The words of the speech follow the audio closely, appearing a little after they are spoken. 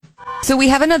So we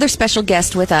have another special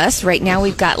guest with us. Right now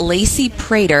we've got Lacey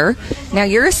Prater. Now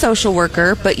you're a social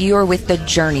worker, but you are with the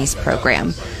Journeys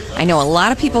program. I know a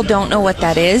lot of people don't know what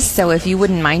that is, so if you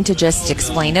wouldn't mind to just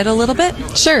explain it a little bit.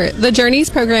 Sure. The Journeys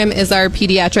program is our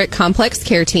pediatric complex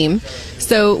care team.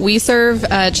 So we serve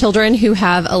children who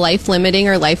have a life-limiting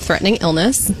or life-threatening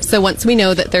illness. So once we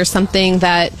know that there's something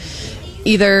that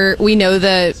either we know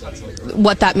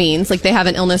what that means, like they have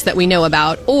an illness that we know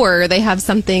about, or they have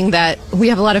something that we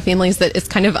have a lot of families that is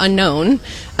kind of unknown,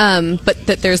 but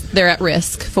that they're at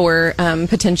risk for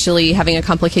potentially having a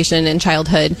complication in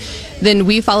childhood, then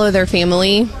we follow their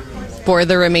family for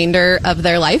the remainder of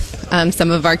their life.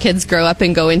 Some of our kids grow up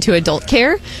and go into adult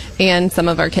care, and some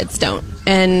of our kids don't.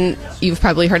 And you've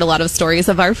probably heard a lot of stories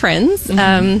of our friends.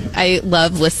 I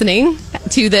love listening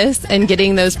to this and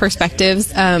getting those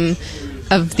perspectives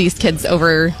of these kids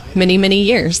over many, many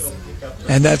years.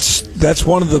 And that's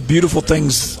one of the beautiful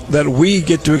things that we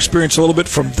get to experience a little bit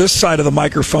from this side of the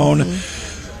microphone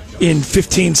in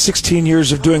 15, 16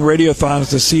 years of doing radiothons,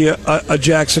 to see a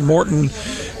Jackson Morton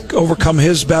overcome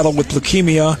his battle with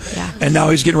leukemia, and now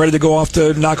he's getting ready to go off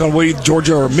to, knock on wood,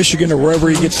 Georgia or Michigan or wherever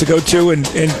he gets to go to, and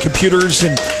computers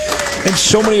and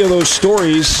so many of those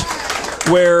stories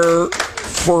where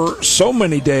for so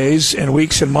many days and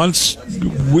weeks and months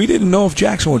we didn't know if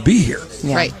Jackson would be here.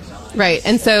 Right.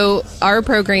 And so our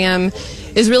program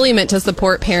is really meant to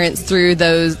support parents through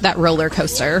that roller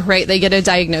coaster, right? They get a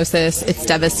diagnosis. It's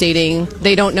devastating.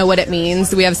 They don't know what it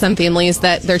means. We have some families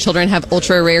that their children have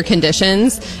ultra rare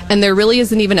conditions, and there really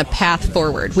isn't even a path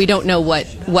forward. We don't know what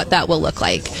that will look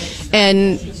like.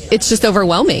 And it's just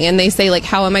overwhelming. And they say, like,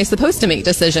 how am I supposed to make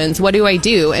decisions? What do I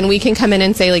do? And we can come in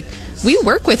and say, like, we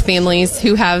work with families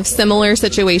who have similar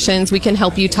situations. We can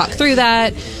help you talk through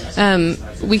that.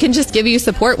 We can just give you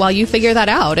support while you figure that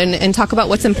out and talk about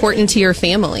what's important to your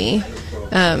family.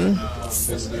 I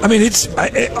mean, it's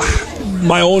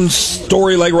my own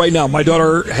story. Like right now, my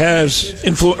daughter has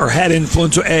had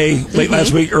influenza A late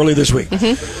last week, early this week.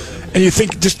 And you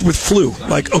think just with flu,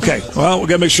 like, okay, well, we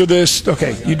got to make sure this,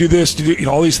 okay, you do this,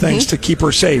 all these things to keep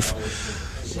her safe.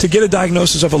 To get a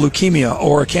diagnosis of a leukemia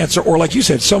or a cancer, or like you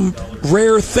said, some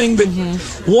rare thing that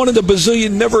one in a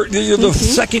bazillion, the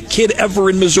second kid ever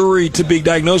in Missouri to be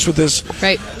diagnosed with this.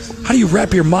 Right. How do you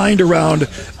wrap your mind around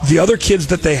the other kids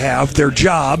that they have, their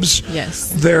jobs,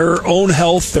 their own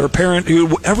health, their parent,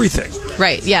 everything?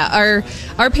 Right. Yeah.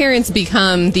 Our parents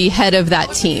become the head of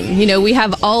that team. We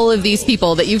have all of these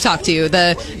people that you've talked to,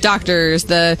 the doctors,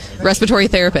 the respiratory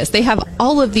therapists. They have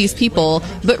all of these people,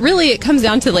 but really it comes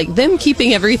down to like them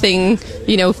keeping everything,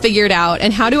 figured out.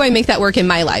 And how do I make that work in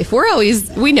my life?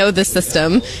 We know the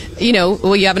system.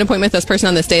 Well, you have an appointment with this person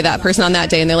on this day, that person on that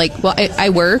day, and they're like, well, I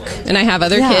work and I have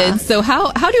other kids. So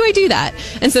how do I do that?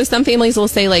 And so some families will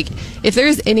say, like, if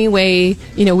there's any way,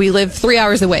 we live 3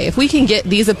 hours away, if we can get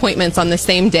these appointments on the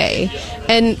same day,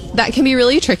 and that can be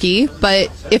really tricky,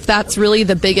 but if that's really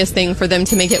the biggest thing for them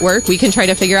to make it work, we can try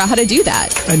to figure out how to do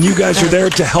that. And you guys are there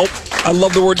to help, I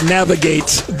love the word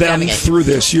navigate them through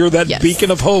this. You're that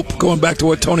beacon of hope, going back to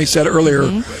what Tony said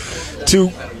earlier,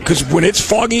 because when it's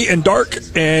foggy and dark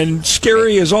and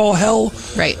scary as all hell,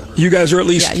 you guys are at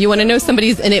least... Yeah, you want to know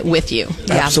somebody's in it with you.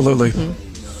 Absolutely.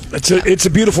 It's a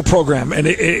beautiful program,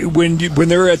 and when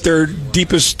they're at their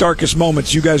deepest, darkest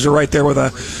moments, you guys are right there with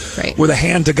a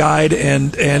hand to guide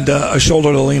and a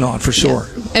shoulder to lean on, for sure.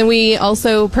 Yeah. And we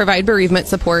also provide bereavement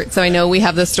support. So I know we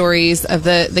have the stories of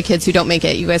the kids who don't make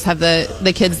it. You guys have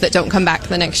the kids that don't come back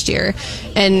the next year,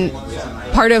 and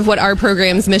part of what our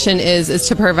program's mission is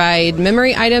to provide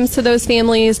memory items to those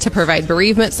families, to provide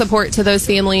bereavement support to those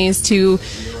families, to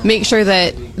make sure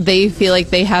that they feel like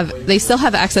they still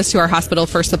have access to our hospital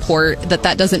for support,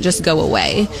 that doesn't just go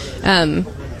away.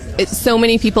 It's so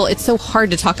many people, it's so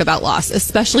hard to talk about loss,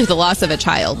 especially the loss of a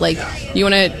child. Like, you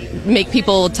want to make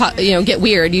people get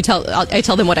weird. I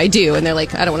tell them what I do, and they're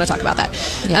like, I don't want to talk about that.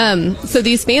 So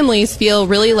these families feel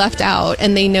really left out,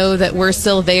 and they know that we're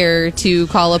still there to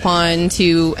call upon,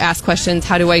 to ask questions.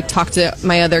 How do I talk to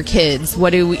my other kids? How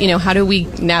do we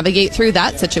navigate through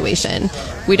that situation?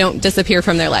 We don't disappear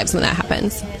from their lives when that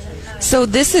happens. So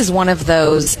this is one of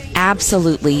those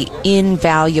absolutely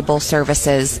invaluable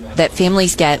services that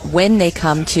families get when they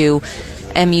come to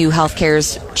MU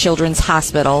Healthcare's Children's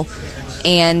Hospital,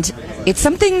 and it's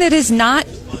something that is not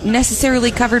necessarily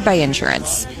covered by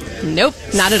insurance. Nope,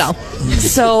 not at all.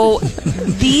 So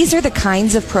these are the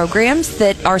kinds of programs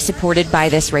that are supported by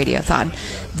this radiothon.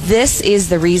 This is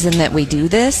the reason that we do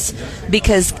this,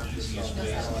 because,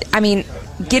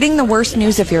 getting the worst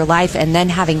news of your life and then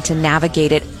having to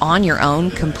navigate it on your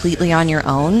own, completely on your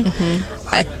own,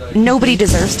 Nobody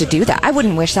deserves to do that. I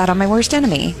wouldn't wish that on my worst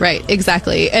enemy. Right,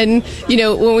 exactly. And,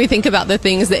 when we think about the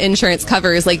things that insurance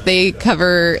covers, like they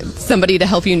cover somebody to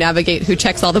help you navigate who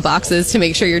checks all the boxes to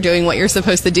make sure you're doing what you're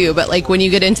supposed to do. But like when you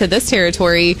get into this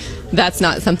territory, that's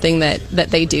not something that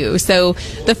they do. So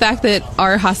the fact that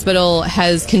our hospital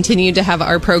has continued to have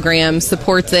our program,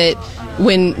 supports it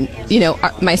when,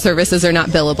 my services are not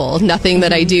billable. Nothing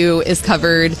that I do is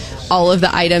covered. All of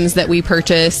the items that we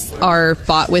purchase are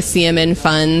bought with CMN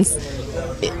funds.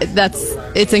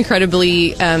 It's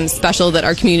incredibly special that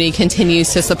our community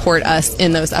continues to support us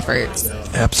in those efforts.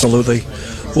 Absolutely.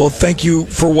 Well, thank you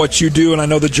for what you do, and I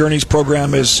know the Journeys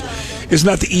program is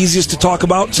not the easiest to talk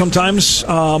about sometimes,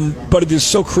 but it is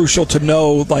so crucial to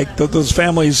know, like, those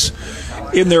families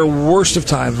in their worst of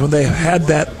times, when they had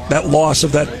that loss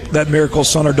of that miracle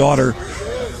son or daughter,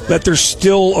 that there's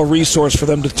still a resource for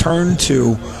them to turn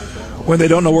to when they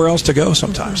don't know where else to go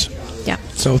sometimes. Yeah.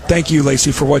 So thank you,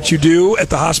 Lacey, for what you do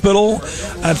at the hospital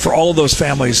and for all of those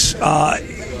families.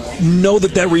 Know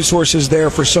that resource is there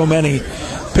for so many.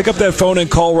 Pick up that phone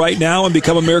and call right now and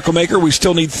become a miracle maker. We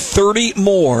still need 30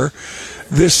 more.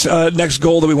 This next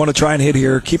goal that we want to try and hit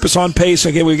here. Keep us on pace.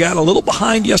 Again, we got a little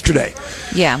behind yesterday.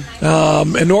 Yeah.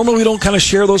 And normally we don't kind of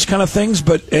share those kind of things,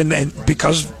 but and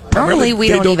because normally we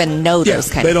don't even know those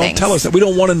kind of things. They don't tell us that. We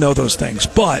don't want to know those things,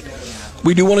 but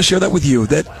we do want to share that with you.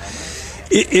 That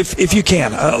if you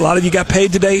can, a lot of you got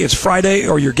paid today. It's Friday,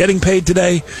 or you're getting paid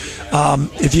today.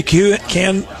 If you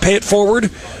can pay it forward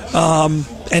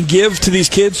and give to these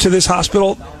kids, to this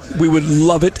hospital, we would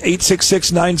love it.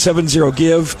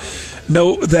 866-970-GIVE.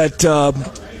 Know that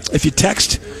if you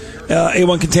text,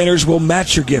 A1 Containers will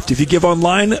match your gift. If you give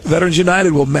online, Veterans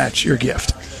United will match your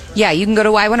gift. Yeah, you can go to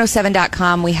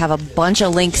y107.com. We have a bunch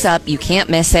of links up. You can't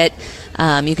miss it.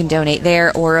 You can donate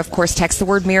there, or, of course, text the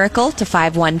word miracle to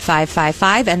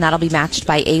 51555, and that'll be matched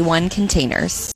by A1 Containers.